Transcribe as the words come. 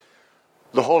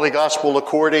The Holy Gospel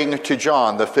according to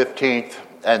John, the 15th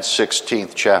and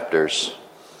 16th chapters.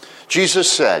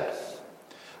 Jesus said,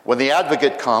 "When the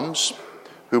Advocate comes,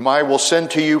 whom I will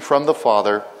send to you from the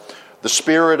Father, the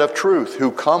Spirit of truth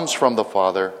who comes from the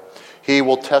Father, he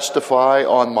will testify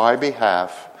on my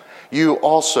behalf. You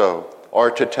also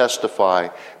are to testify,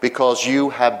 because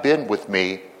you have been with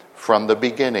me from the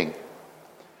beginning.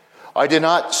 I did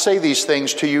not say these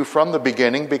things to you from the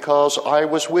beginning because I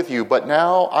was with you, but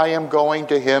now I am going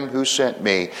to him who sent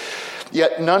me.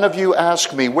 Yet none of you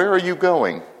ask me, 'Where are you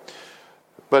going?'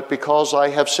 But because I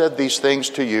have said these things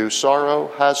to you,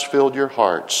 sorrow has filled your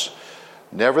hearts.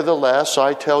 Nevertheless,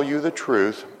 I tell you the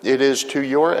truth. It is to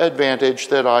your advantage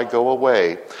that I go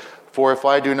away. For if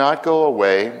I do not go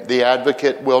away, the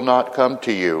Advocate will not come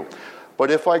to you.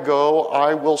 But if I go,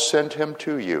 I will send him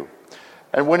to you.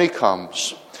 And when he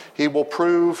comes, he will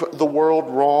prove the world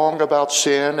wrong about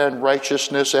sin and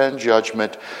righteousness and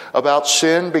judgment. About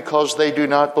sin, because they do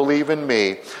not believe in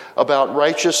me. About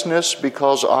righteousness,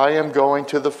 because I am going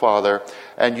to the Father,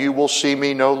 and you will see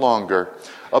me no longer.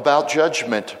 About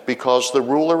judgment, because the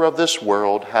ruler of this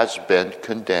world has been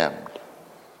condemned.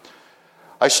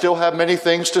 I still have many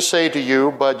things to say to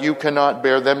you, but you cannot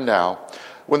bear them now.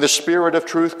 When the Spirit of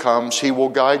truth comes, he will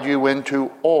guide you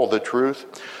into all the truth.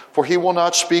 For he will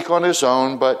not speak on his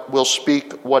own, but will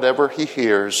speak whatever he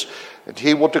hears, and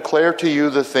he will declare to you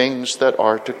the things that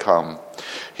are to come.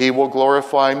 He will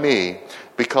glorify me,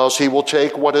 because he will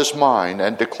take what is mine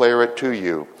and declare it to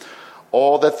you.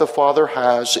 All that the Father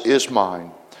has is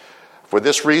mine. For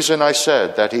this reason I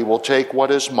said that he will take what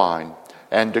is mine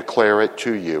and declare it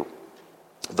to you."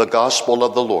 The Gospel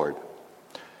of the Lord.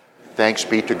 Thanks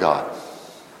be to God.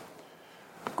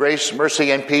 Grace,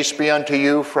 mercy, and peace be unto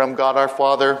you from God our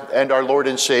Father and our Lord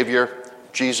and Savior,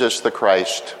 Jesus the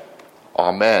Christ.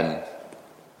 Amen.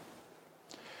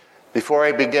 Before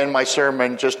I begin my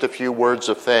sermon, just a few words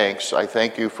of thanks. I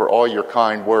thank you for all your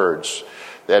kind words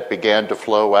that began to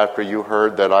flow after you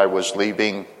heard that I was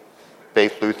leaving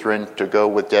Faith Lutheran to go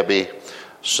with Debbie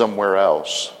somewhere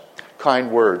else.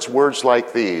 Kind words, words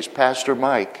like these. "Pastor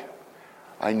Mike,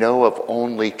 I know of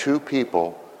only 2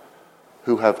 people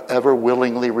who have ever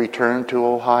willingly returned to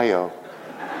Ohio.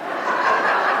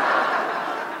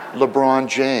 LeBron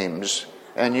James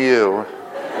and you."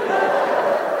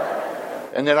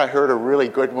 And then I heard a really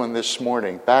good one this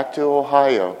morning. "Back to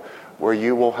Ohio, where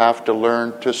you will have to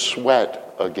learn to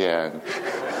sweat again."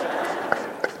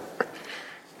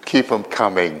 Keep them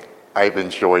coming. I've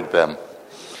enjoyed them.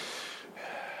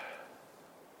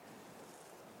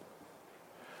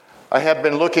 I have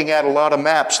been looking at a lot of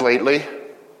maps lately.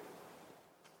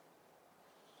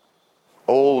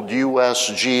 Old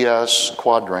USGS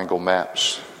quadrangle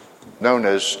maps, known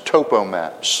as topo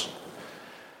maps.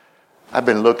 I've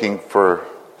been looking for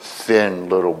thin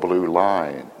little blue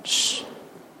lines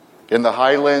in the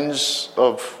highlands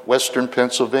of western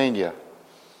Pennsylvania.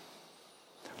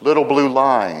 Little blue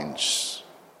lines,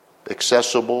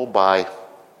 accessible by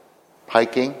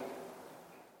hiking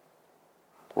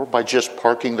or by just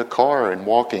parking the car and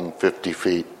walking 50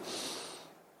 feet.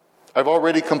 I've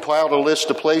already compiled a list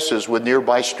of places with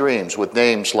nearby streams with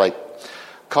names like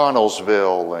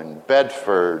Connellsville and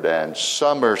Bedford and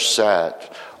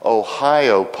Somerset,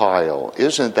 Ohiopyle.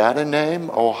 Isn't that a name?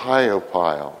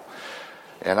 Ohiopyle.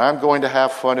 And I'm going to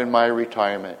have fun in my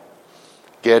retirement,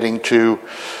 getting to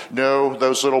know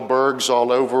those little bergs all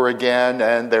over again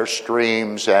and their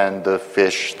streams and the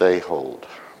fish they hold.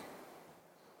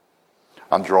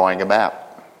 I'm drawing a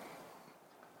map,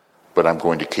 but I'm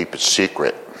going to keep it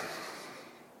secret.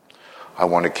 I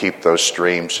want to keep those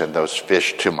streams and those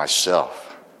fish to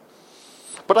myself.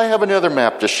 But I have another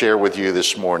map to share with you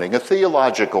this morning, a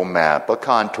theological map, a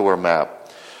contour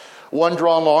map, one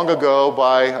drawn long ago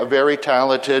by a very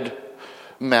talented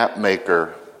map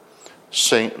maker,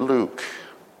 St. Luke.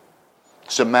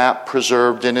 It's a map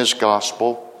preserved in his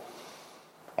gospel,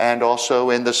 and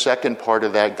also in the second part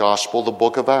of that gospel, the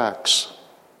book of Acts.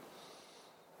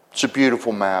 It's a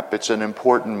beautiful map. It's an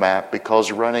important map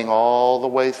because running all the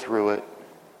way through it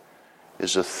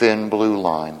is a thin blue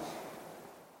line.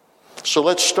 So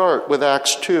let's start with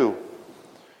Acts 2.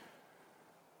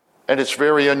 And it's a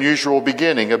very unusual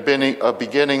beginning, a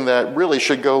beginning that really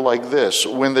should go like this.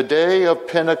 When the day of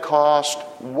Pentecost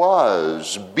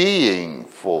was being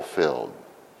fulfilled.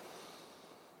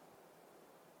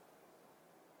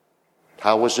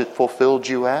 How was it fulfilled,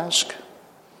 you ask?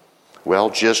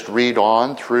 Well, just read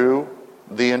on through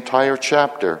the entire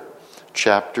chapter,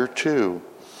 chapter 2.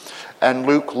 And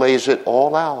Luke lays it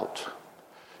all out.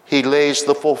 He lays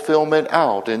the fulfillment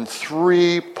out in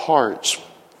 3 parts.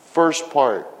 First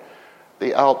part,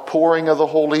 the outpouring of the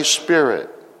Holy Spirit.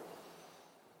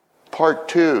 Part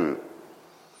 2,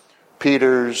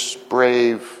 Peter's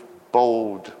brave,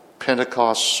 bold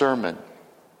Pentecost sermon.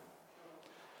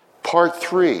 Part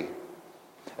 3,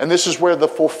 and this is where the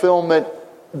fulfillment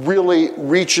really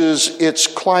reaches its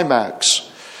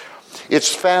climax.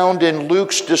 It's found in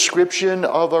Luke's description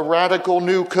of a radical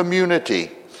new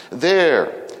community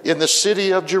there in the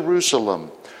city of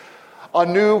Jerusalem. A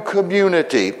new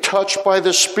community touched by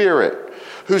the Spirit,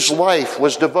 whose life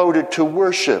was devoted to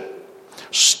worship,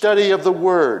 study of the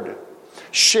Word,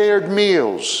 shared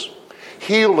meals,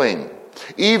 healing,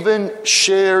 even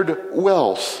shared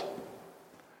wealth.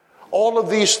 All of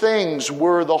these things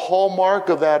were the hallmark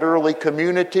of that early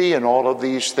community, and all of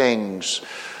these things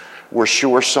were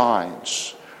sure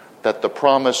signs that the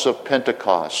promise of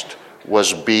Pentecost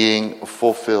was being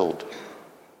fulfilled.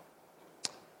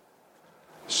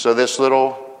 So this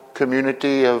little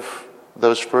community of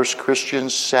those first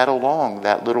Christians sat along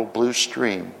that little blue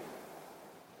stream,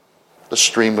 the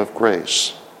stream of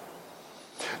grace.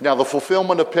 Now, the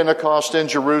fulfillment of Pentecost in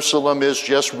Jerusalem is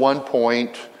just one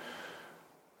point,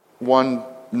 one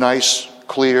nice,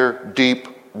 clear, deep,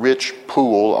 rich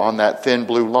pool on that thin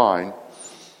blue line,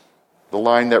 the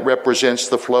line that represents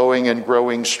the flowing and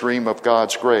growing stream of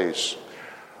God's grace.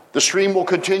 The stream will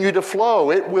continue to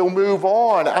flow. It will move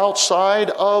on outside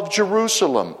of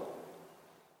Jerusalem.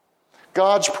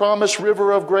 God's promised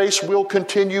river of grace will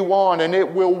continue on, and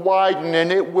it will widen and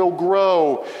it will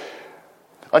grow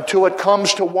until it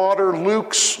comes to water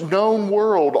Luke's known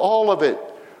world, all of it,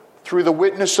 through the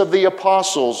witness of the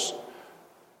apostles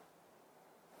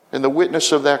and the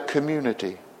witness of that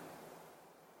community.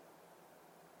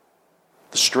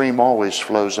 The stream always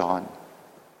flows on.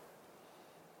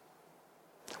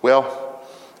 Well,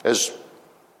 as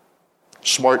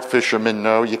smart fishermen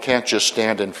know, you can't just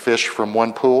stand and fish from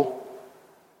one pool.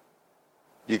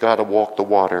 You got to walk the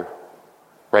water.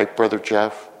 Right, Brother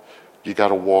Jeff? You got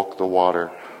to walk the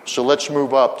water. So let's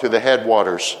move up to the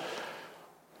headwaters.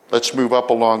 Let's move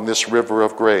up along this river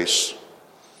of grace.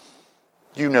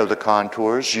 You know the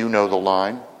contours. You know the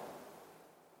line.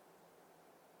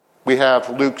 We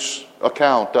have Luke's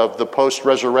account of the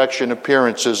post-resurrection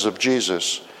appearances of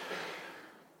Jesus.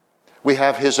 We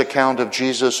have his account of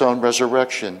Jesus' own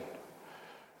resurrection.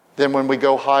 Then when we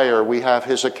go higher, we have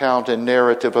his account and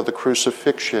narrative of the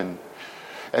crucifixion.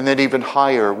 And then even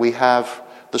higher, we have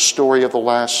the story of the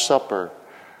Last Supper.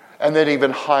 And then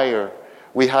even higher,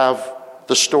 we have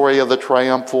the story of the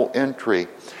triumphal entry.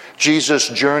 Jesus'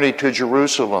 journey to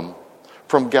Jerusalem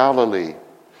from Galilee.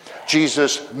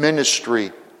 Jesus'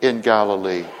 ministry in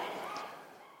Galilee.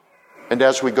 And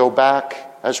as we go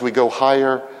back, as we go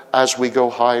higher,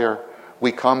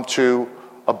 we come to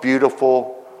a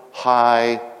beautiful,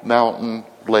 high mountain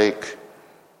lake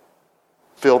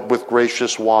filled with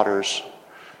gracious waters.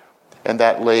 And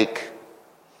that lake,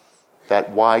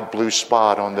 that wide blue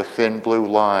spot on the thin blue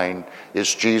line,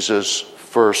 is Jesus'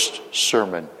 first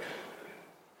sermon.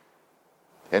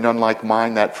 And unlike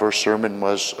mine, that first sermon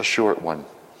was a short one.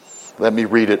 Let me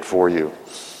read it for you.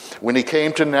 When he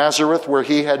came to Nazareth, where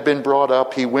he had been brought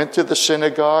up, he went to the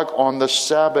synagogue on the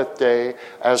Sabbath day,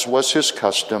 as was his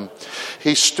custom.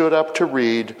 He stood up to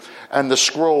read, and the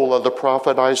scroll of the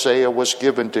prophet Isaiah was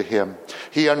given to him.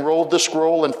 He unrolled the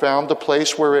scroll and found the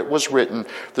place where it was written,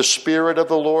 "The Spirit of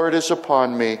the Lord is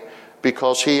upon me,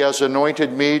 because he has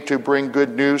anointed me to bring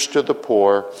good news to the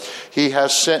poor. He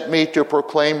has sent me to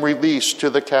proclaim release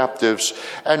to the captives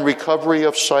and recovery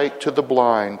of sight to the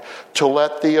blind, to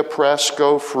let the oppressed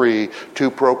go free,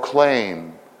 to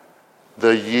proclaim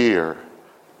the year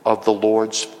of the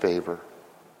Lord's favor."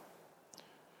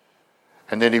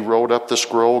 And then he rolled up the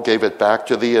scroll, gave it back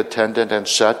to the attendant, and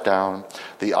sat down.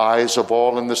 The eyes of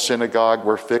all in the synagogue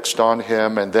were fixed on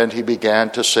him, and then he began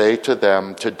to say to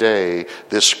them, "Today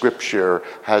this scripture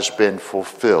has been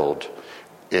fulfilled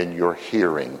in your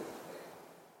hearing."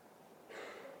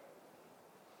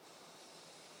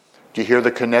 Do you hear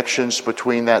the connections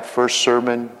between that first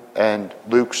sermon and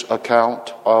Luke's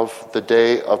account of the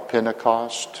day of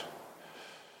Pentecost?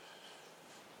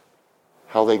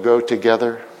 How they go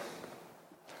together?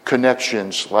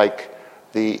 Connections like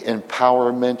the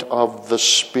empowerment of the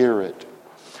Spirit,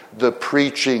 the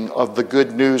preaching of the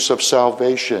good news of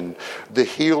salvation, the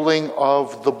healing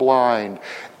of the blind.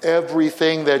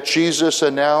 Everything that Jesus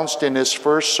announced in his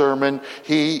first sermon,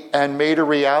 he made a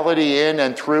reality in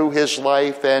and through his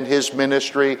life and his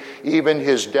ministry, even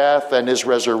his death and his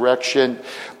resurrection.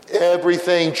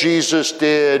 Everything Jesus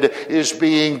did is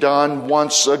being done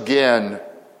once again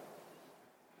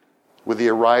with the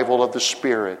arrival of the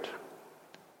Spirit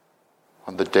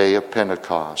on the day of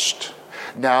Pentecost.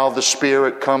 Now the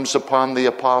Spirit comes upon the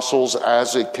apostles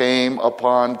as it came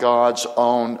upon God's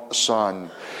own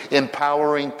Son,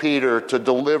 empowering Peter to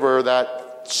deliver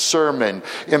that sermon,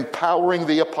 empowering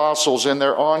the apostles in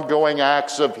their ongoing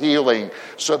acts of healing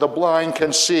so the blind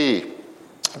can see,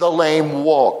 the lame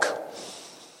walk.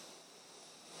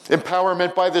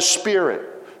 Empowerment by the Spirit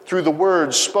through the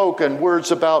words spoken,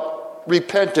 words about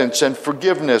repentance and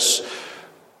forgiveness,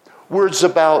 words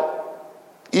about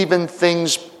even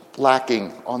things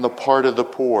lacking on the part of the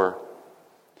poor.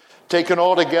 Taken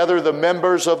all together, the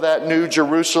members of that New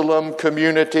Jerusalem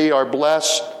community are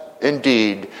blessed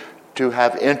indeed to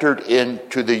have entered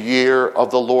into the year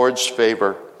of the Lord's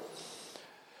favor.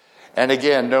 And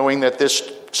again, knowing that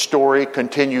this story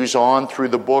continues on through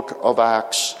the book of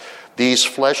Acts, these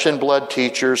flesh and blood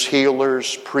teachers,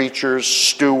 healers, preachers,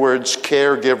 stewards,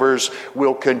 caregivers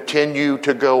will continue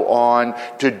to go on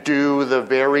to do the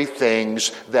very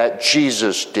things that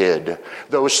Jesus did.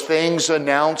 Those things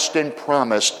announced and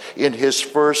promised in his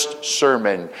first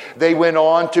sermon. They went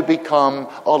on to become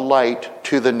a light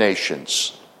to the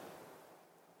nations.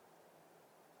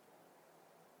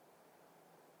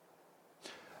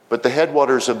 But the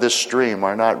headwaters of this stream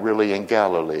are not really in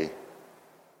Galilee.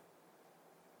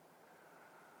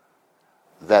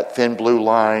 That thin blue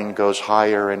line goes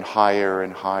higher and higher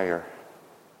and higher.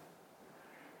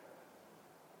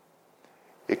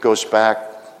 It goes back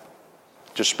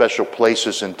to special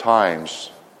places and times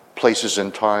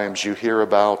you hear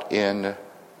about in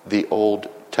the Old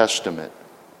Testament.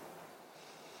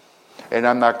 And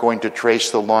I'm not going to trace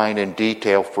the line in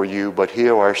detail for you, but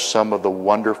here are some of the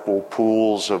wonderful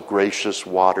pools of gracious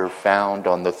water found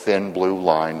on the thin blue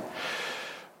line.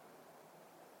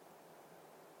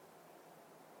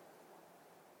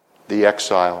 The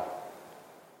exile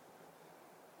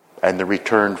and the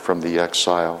return from the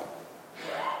exile.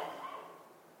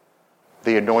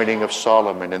 The anointing of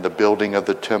Solomon and the building of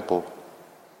the temple.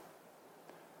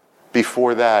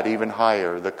 Before that, even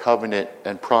higher, the covenant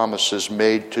and promises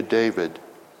made to David.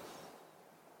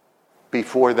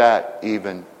 Before that,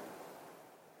 even,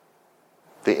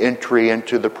 the entry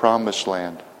into the promised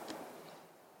land.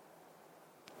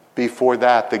 Before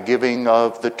that, the giving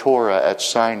of the Torah at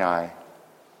Sinai.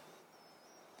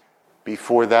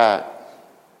 Before that,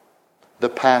 the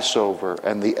Passover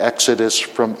and the Exodus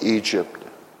from Egypt.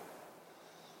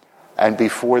 And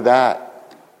before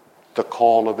that, the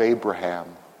call of Abraham.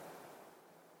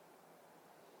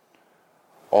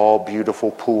 All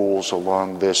beautiful pools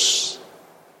along this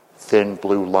thin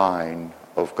blue line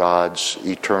of God's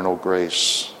eternal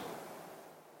grace.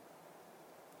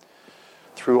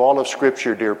 Through all of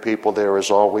Scripture, dear people, there has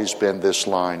always been this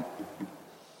line,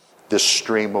 this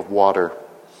stream of water,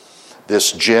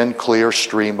 this clear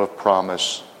stream of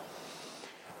promise,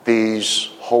 these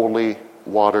holy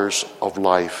waters of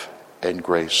life and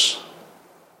grace.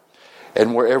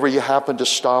 And wherever you happen to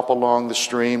stop along the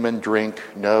stream and drink,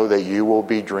 know that you will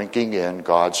be drinking in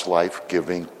God's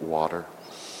life-giving water.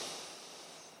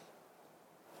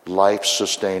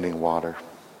 Life-sustaining water.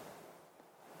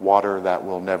 Water that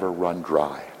will never run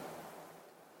dry.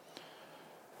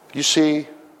 You see,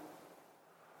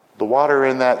 the water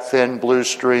in that thin blue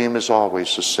stream is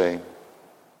always the same.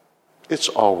 It's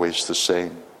always the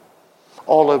same.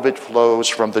 All of it flows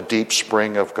from the deep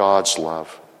spring of God's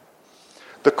love.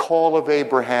 The call of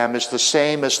Abraham is the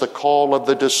same as the call of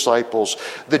the disciples.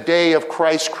 The day of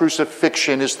Christ's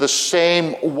crucifixion is the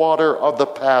same water of the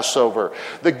Passover.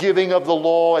 The giving of the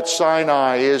law at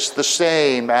Sinai is the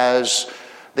same as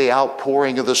the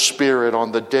outpouring of the Spirit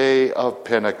on the day of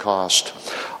Pentecost.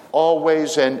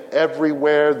 Always and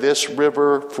everywhere this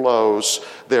river flows,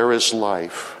 there is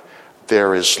life.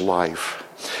 There is life.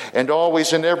 And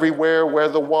always and everywhere where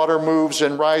the water moves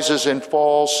and rises and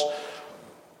falls,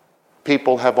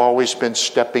 people have always been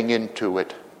stepping into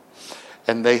it,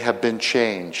 and they have been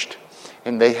changed,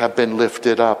 and they have been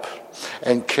lifted up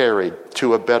and carried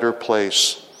to a better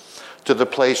place, to the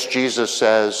place Jesus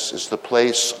says is the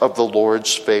place of the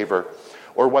Lord's favor,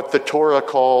 or what the Torah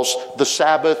calls the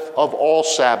Sabbath of all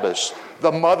Sabbaths,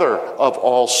 the mother of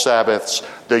all Sabbaths,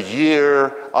 the year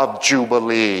of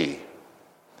Jubilee.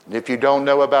 And if you don't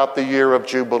know about the year of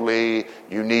Jubilee,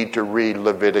 you need to read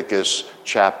Leviticus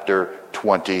chapter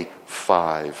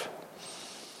 25.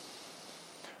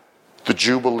 The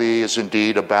Jubilee is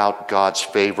indeed about God's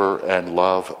favor and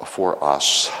love for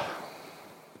us.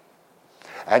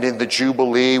 And in the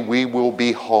Jubilee, we will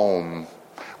be home.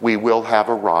 We will have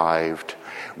arrived.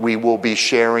 We will be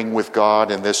sharing with God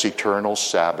in this eternal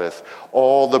Sabbath.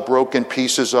 All the broken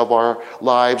pieces of our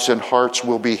lives and hearts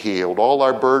will be healed. All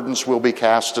our burdens will be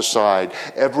cast aside.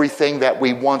 Everything that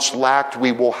we once lacked,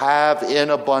 we will have in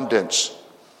abundance.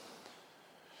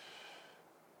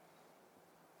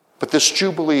 But this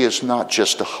Jubilee is not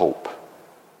just a hope.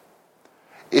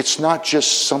 It's not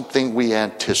just something we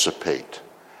anticipate.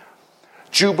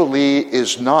 Jubilee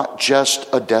is not just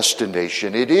a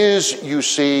destination. It is, you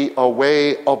see, a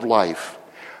way of life.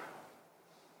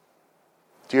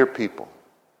 Dear people,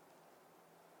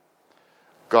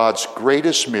 God's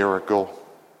greatest miracle,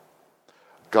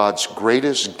 God's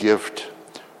greatest gift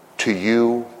to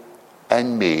you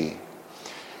and me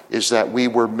is that we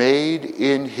were made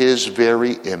in His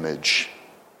very image,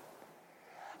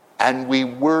 and we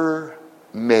were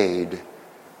made,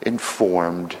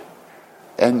 informed,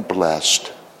 and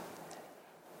blessed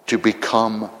to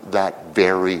become that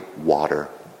very water,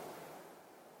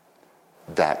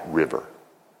 that river.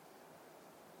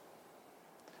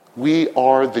 We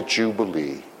are the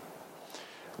Jubilee.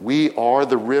 We are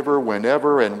the river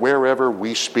whenever and wherever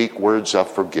we speak words of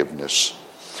forgiveness.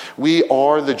 We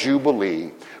are the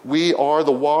Jubilee. We are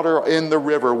the water in the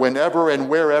river whenever and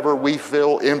wherever we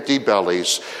fill empty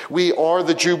bellies. We are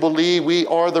the Jubilee. We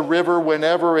are the river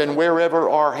whenever and wherever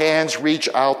our hands reach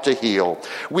out to heal.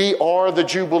 We are the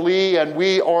Jubilee, and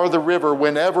we are the river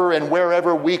whenever and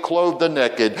wherever we clothe the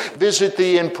naked, visit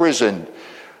the imprisoned,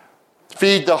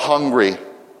 feed the hungry.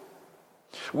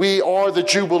 We are the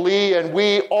Jubilee, and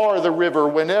we are the river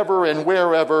whenever and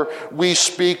wherever we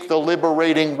speak the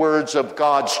liberating words of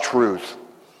God's truth.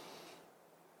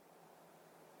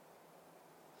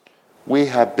 We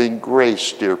have been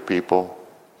graced, dear people,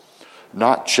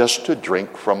 not just to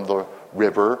drink from the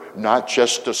river, not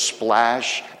just to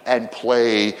splash and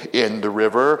play in the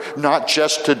river, not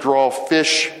just to draw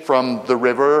fish from the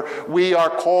river. We are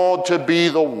called to be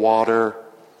the water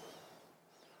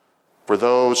for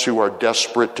those who are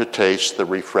desperate to taste the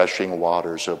refreshing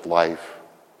waters of life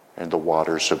and the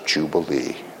waters of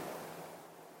Jubilee.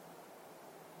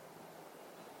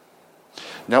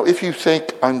 Now, if you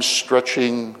think I'm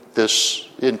stretching this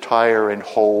entire and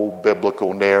whole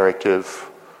biblical narrative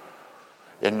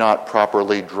and not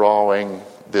properly drawing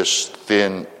this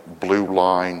thin blue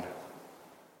line,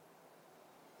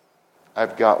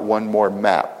 I've got one more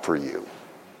map for you.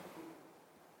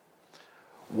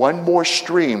 One more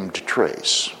stream to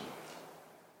trace.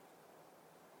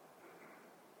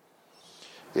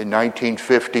 In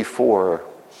 1954,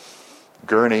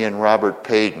 Gurney and Robert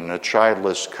Payton, a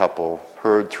childless couple,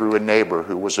 heard through a neighbor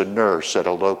who was a nurse at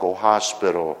a local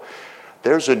hospital,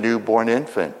 there's a newborn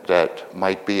infant that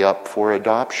might be up for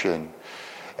adoption.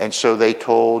 And so they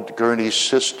told Gurney's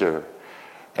sister,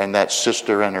 and that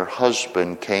sister and her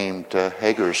husband came to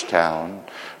Hagerstown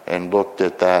and looked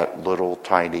at that little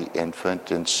tiny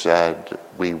infant and said,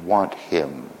 "We want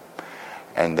him."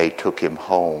 And they took him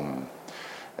home,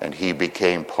 and he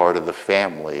became part of the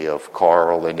family of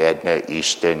Carl and Edna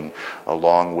Easton,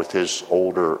 along with his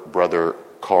older brother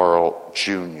Carl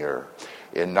Jr.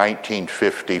 In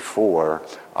 1954,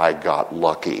 I got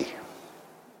lucky.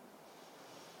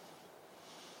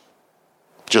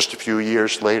 Just a few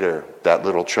years later, that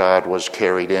little child was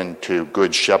carried into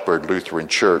Good Shepherd Lutheran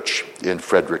Church in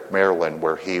Frederick, Maryland,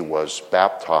 where he was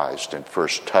baptized and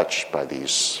first touched by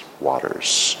these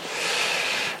waters.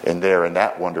 And there in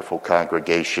that wonderful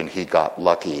congregation, he got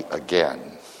lucky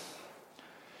again.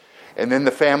 And then the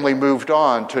family moved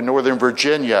on to Northern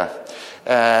Virginia,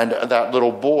 and that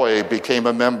little boy became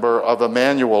a member of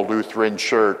Emmanuel Lutheran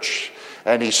Church.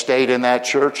 And he stayed in that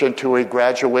church until he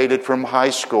graduated from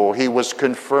high school. He was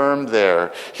confirmed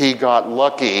there. He got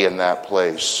lucky in that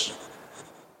place.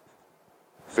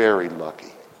 Very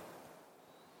lucky.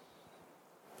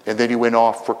 And then he went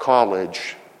off for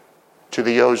college to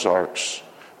the Ozarks,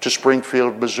 to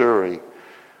Springfield, Missouri.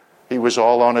 He was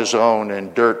all on his own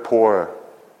and dirt poor.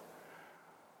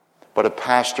 But a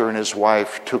pastor and his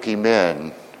wife took him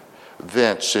in,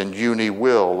 Vince and Euni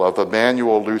Will of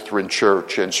Emmanuel Lutheran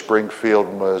Church in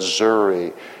Springfield,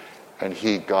 Missouri, and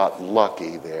he got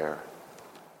lucky there.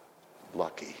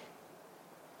 Lucky.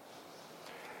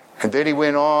 And then he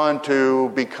went on to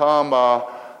become a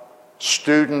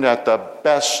student at the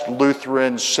best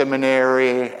Lutheran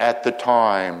seminary at the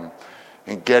time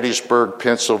in Gettysburg,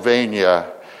 Pennsylvania,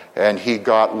 and he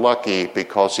got lucky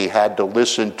because he had to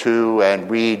listen to and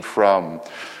read from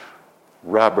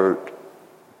Robert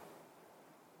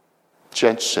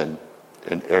Jensen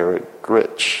and Eric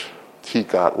Gritch. He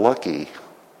got lucky.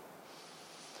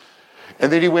 And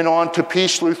then he went on to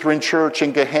Peace Lutheran Church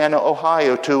in Gahanna,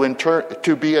 Ohio,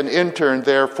 to be an intern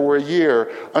there for a year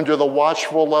under the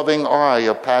watchful, loving eye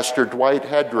of Pastor Dwight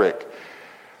Hedrick.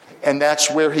 And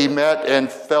that's where he met and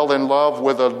fell in love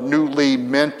with a newly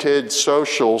minted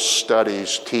social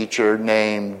studies teacher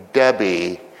named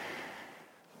Debbie.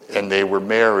 And they were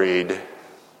married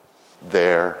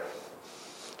there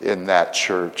in that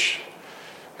church.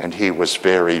 And he was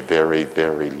very, very,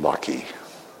 very lucky.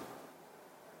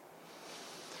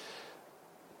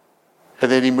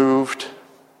 And then he moved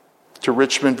to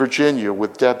Richmond, Virginia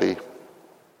with Debbie.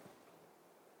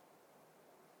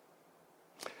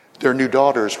 Their new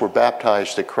daughters were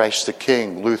baptized at Christ the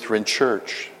King Lutheran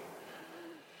Church.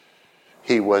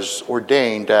 He was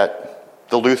ordained at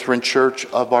the Lutheran Church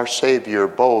of Our Savior,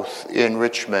 both in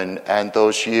Richmond, and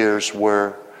those years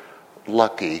were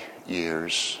lucky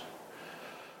years.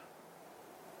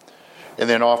 And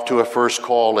then off to a first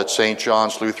call at St.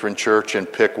 John's Lutheran Church in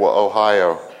Piqua,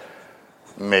 Ohio.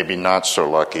 Maybe not so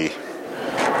lucky.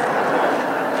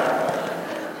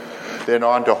 Then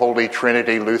on to Holy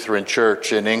Trinity Lutheran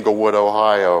Church in Englewood,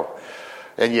 Ohio.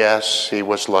 And yes, he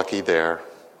was lucky there.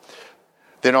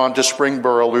 Then on to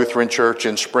Springboro Lutheran Church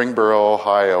in Springboro,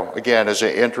 Ohio. Again, as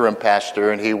an interim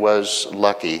pastor, and he was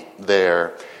lucky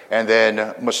there. And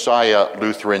then Messiah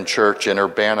Lutheran Church in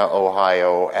Urbana,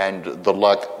 Ohio, and the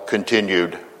luck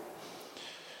continued.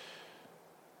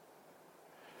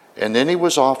 And then he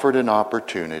was offered an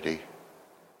opportunity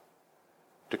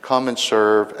to come and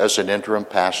serve as an interim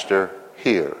pastor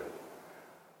here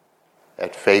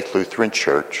at Faith Lutheran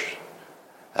Church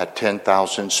at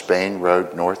 10,000 Spain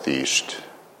Road Northeast,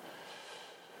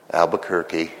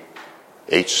 Albuquerque,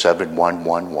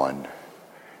 87111.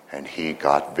 And he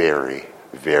got very,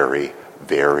 very,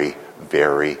 very,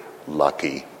 very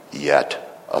lucky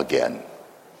yet again.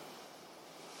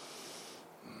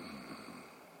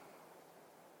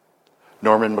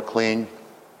 Norman Maclean,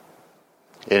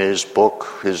 in his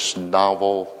book, his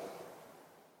novel,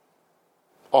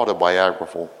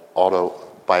 autobiographical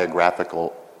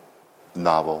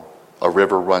novel, A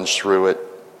River Runs Through It,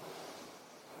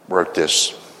 wrote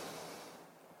this: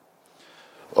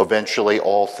 eventually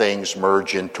all things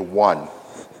merge into one,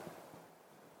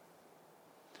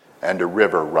 and a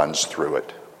river runs through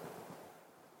it.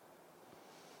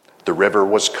 The river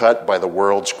was cut by the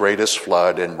world's greatest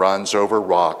flood and runs over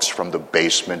rocks from the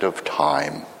basement of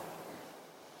time.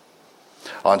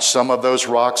 On some of those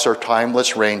rocks are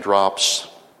timeless raindrops.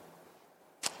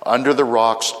 Under the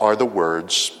rocks are the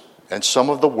words, and some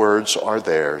of the words are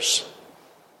theirs.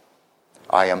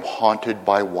 I am haunted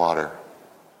by water.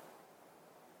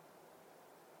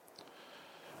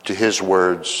 To his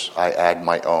words, I add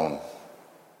my own.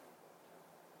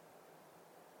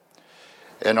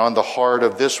 And on the heart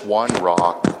of this one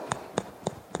rock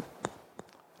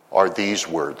are these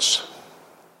words: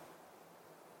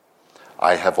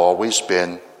 I have always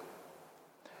been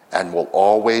and will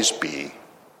always be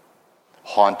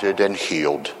haunted and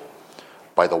healed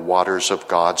by the waters of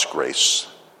God's grace.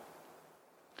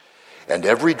 And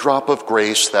every drop of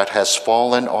grace that has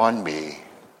fallen on me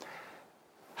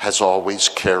has always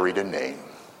carried a name.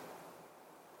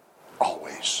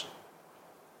 Always.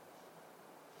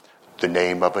 The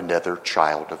name of another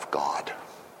child of God.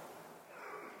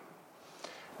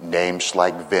 Names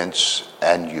like Vince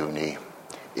and Uni,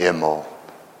 Emil,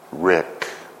 Rick,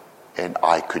 and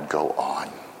I could go on.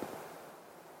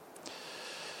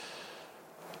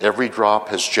 Every drop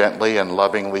has gently and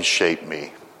lovingly shaped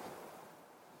me,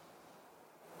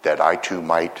 that I too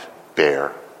might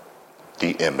bear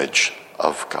the image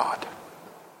of God.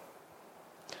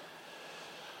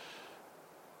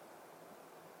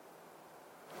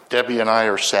 Debbie and I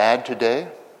are sad today,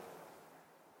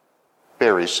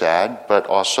 very sad, but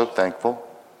also thankful.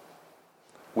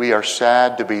 We are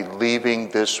sad to be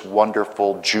leaving this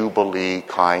wonderful Jubilee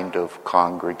kind of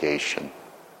congregation.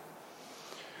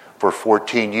 For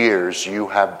 14 years, you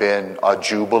have been a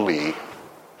Jubilee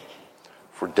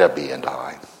for Debbie and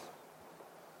I.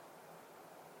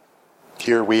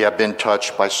 Here we have been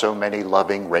touched by so many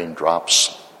loving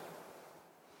raindrops.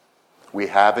 We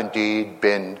have indeed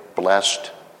been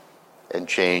blessed and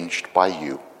changed by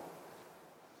you.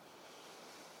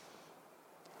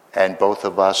 And both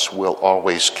of us will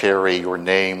always carry your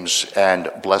names and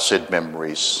blessed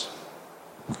memories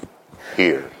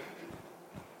here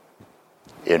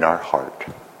in our heart.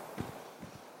 In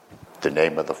the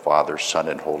name of the Father, Son,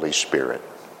 and Holy Spirit.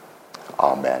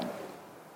 Amen.